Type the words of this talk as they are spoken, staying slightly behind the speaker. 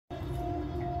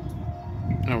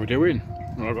How are we doing?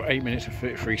 Well, I've got 8 minutes and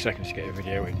 33 seconds to get a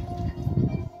video in.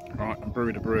 Right, I'm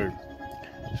brewing a brew.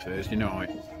 It's Thursday night.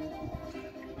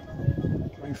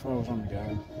 24's on the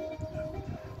go.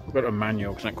 I've got a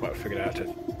manual because I haven't quite figured out how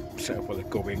to set up all the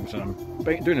gubbins, and I'm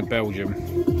doing a Belgium.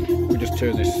 We just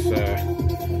turn this, if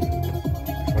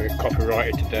I get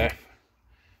copyrighted to death.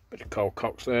 Bit of cold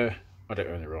cocks there. I don't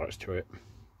own the rights to it.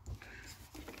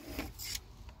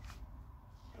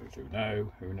 Who knows?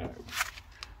 Who knows?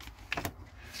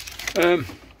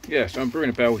 Yeah, so I'm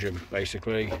brewing a Belgium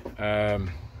basically.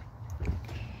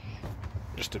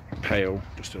 Just a pale,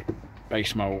 just a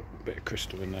base malt, bit of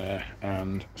crystal in there,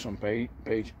 and some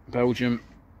Belgium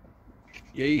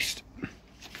yeast.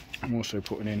 I'm also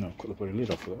putting in, I'll cut the bloody lid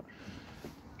off of that.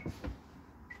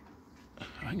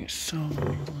 I think it's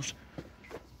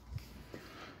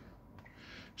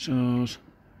Soz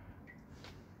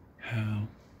Hell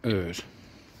Ers.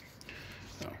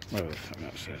 Oh, whatever the fuck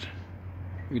that says.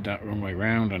 Read that wrong way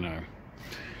round, I know.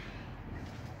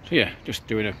 So yeah, just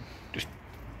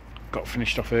got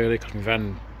finished off early because my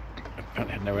van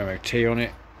apparently had no MOT on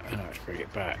it, and I had to bring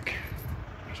it back.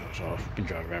 So I was off. Been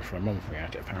driving around for a month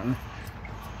without it apparently.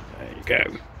 There you go.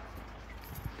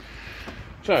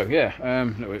 So yeah,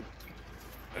 look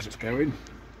as it's going.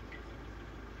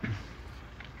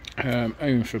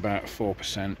 Aiming for about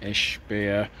 4%-ish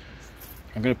beer.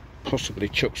 I'm going to possibly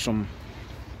chuck some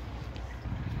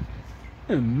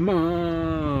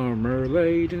marmalade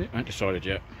in it. I haven't decided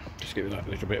yet. Just give it that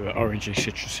little bit of an orangey,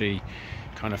 citrusy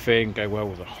kind of thing. Go well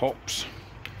with the hops.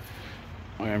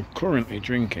 I am currently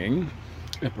drinking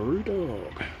a brew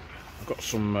dog. I've got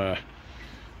some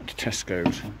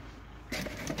Tesco's,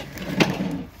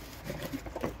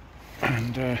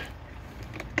 and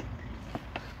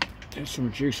it's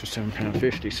some juice for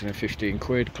 £7.50, so 15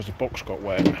 quid because the box got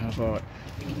wet. I was like,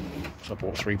 so I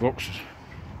bought 3 boxes.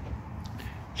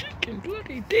 Chicken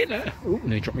bloody dinner. Oh,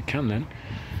 nearly dropped my can then.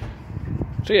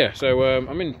 So yeah, so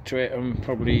I'm into it.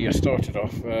 I started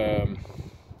off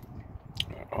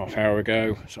half hour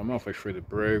ago, so I'm halfway through the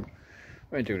brew.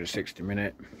 I'm only doing a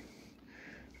 60-minute.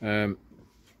 The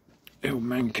old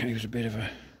man cave's a bit of a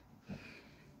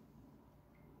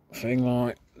thing,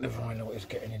 like the vinyl is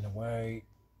getting in the way.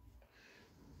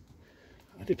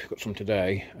 I did pick up some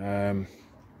today,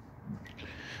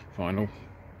 vinyl,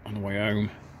 on the way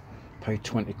home. Paid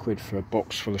 20 quid for a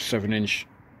box full of 7-inch,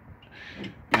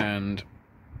 and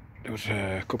there was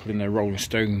a couple in there Rolling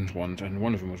Stones ones, and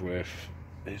one of them was worth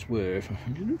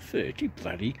 130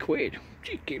 bloody quid.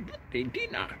 Chicken bloody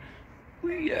dinner.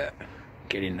 We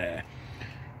get in there.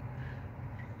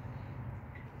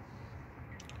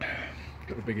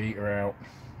 Got the big eater out.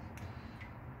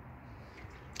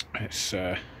 It's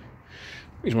the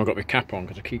reason why I got my cap on,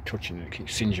 because I keep touching it, it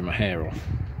keeps singeing my hair off,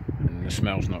 and the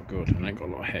smell's not good, and I ain't got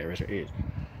a lot of hair as it is.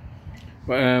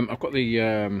 But I've got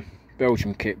the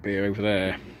Belgium kit beer over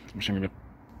there, which I'm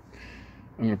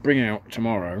gonna bring out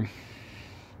tomorrow,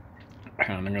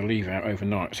 and I'm gonna leave out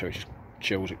overnight so it just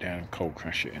chills it down and cold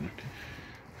crash it in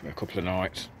for a couple of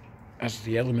nights as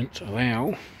the elements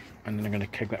allow, and then I'm gonna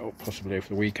keg that up possibly over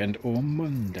the weekend or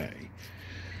Monday.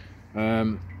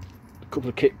 A couple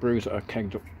of kit brews that I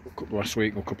kegged up last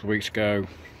week or a couple of weeks ago,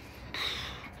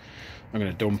 I'm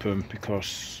going to dump them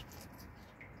because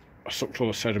I sucked all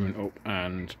the sediment up,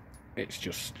 and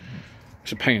it's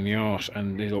a pain in the arse,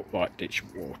 and they look like ditch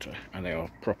water, and they are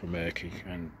proper murky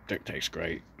and don't taste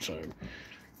great. So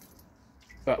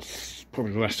that's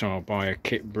probably the last time I'll buy a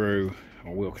kit brew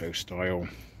or Wilco style.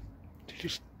 They're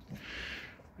just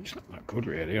not that good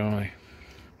really, are they?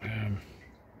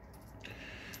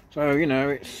 So you know,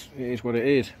 it is what it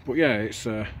is. But yeah, it's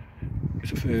a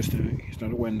Thursday. It's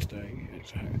not a Wednesday.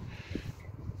 I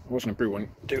wasn't going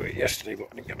to do it yesterday, but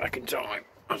I didn't get back in time.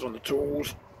 I was on the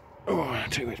tools. Oh, I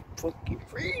tell you, it's fucking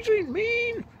freezing,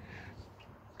 man.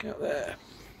 Get out there.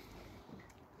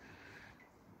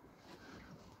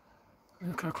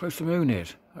 Look how close the moon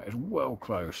is. That is well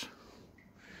close.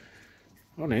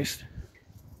 Honest.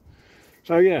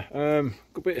 So yeah,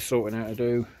 good bit of sorting out to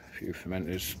do. A few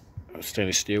fermenters. A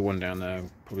stainless steel one down there.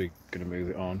 I'm probably going to move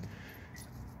it on,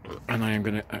 and I am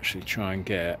going to actually try and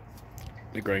get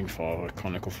the grain file, a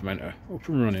conical fermenter, up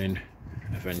and running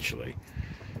eventually,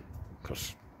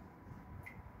 because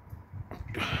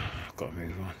I've got to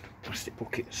move on. Plastic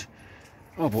buckets.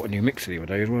 Oh, I bought a new mixer the other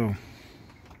day as well.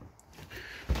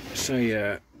 It's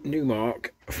a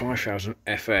Newmark 5000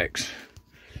 FX.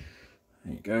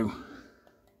 There you go.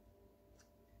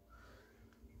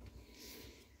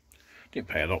 Didn't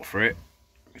pay a lot for it.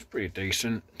 It's pretty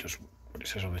decent, just what it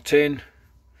says on the tin.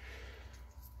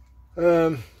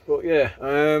 But yeah,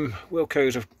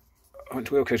 Wilco's, I went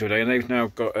to Wilco's today, and they've now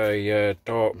got a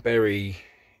dark berry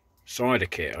cider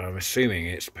kit. I'm assuming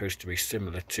it's supposed to be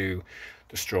similar to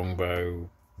the Strongbow,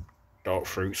 dark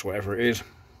fruits, whatever it is.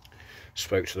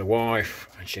 Spoke to the wife,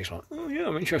 and she's like, "Oh yeah,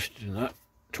 I'm interested in that.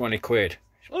 20 quid."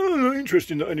 She's like, "Oh, I'm not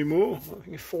interested in that anymore. I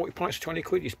think 40 pints, 20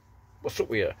 quid. What's up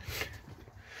with you?"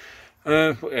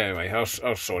 But anyway, I'll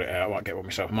sort it out. I might get one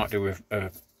myself. I might do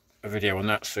a video on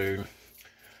that soon.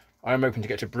 I'm hoping to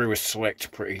get to Brewers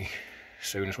Select pretty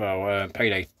soon as well.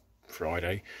 Payday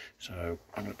Friday, so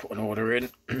I'm going to put an order in.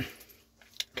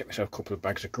 Get myself a couple of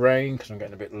bags of grain because I'm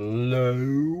getting a bit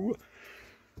low.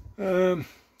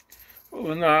 Other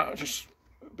than that, just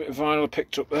a bit of vinyl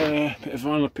picked up there, bit of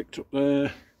vinyl picked up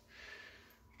there,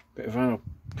 bit of vinyl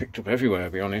picked up everywhere, to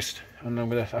be honest. And I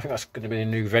think that's going to be a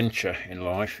new venture in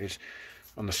life, is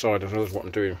on the side as well as what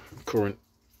I'm doing. Current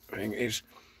thing is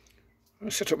I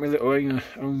set up my little own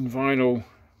vinyl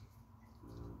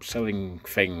selling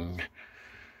thing,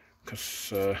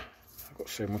 because I've got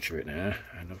so much of it now,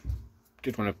 and I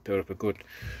did want to build up a good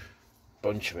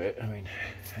bunch of it. I mean,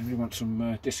 anybody want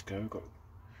some disco? I've got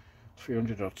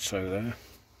 300 odd so there.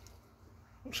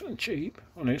 Not something cheap,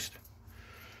 honest.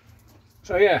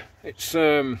 So yeah, it's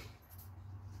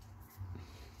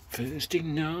Thursday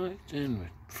night and we're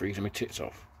freezing my tits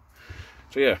off.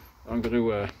 So yeah, I'm going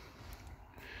to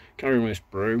carry on with this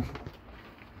brew.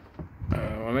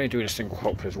 I may do a single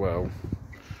hop as well.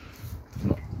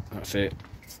 That's it.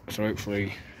 So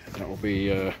hopefully that will be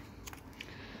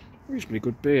reasonably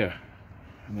good beer.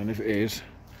 And then if it is,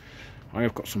 I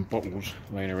have got some bottles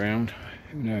laying around.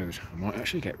 Who knows? I might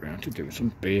actually get round to doing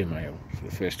some beer mail for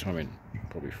the first time in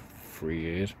probably 3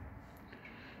 years.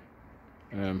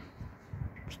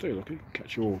 Stay lucky.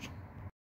 Catch you all.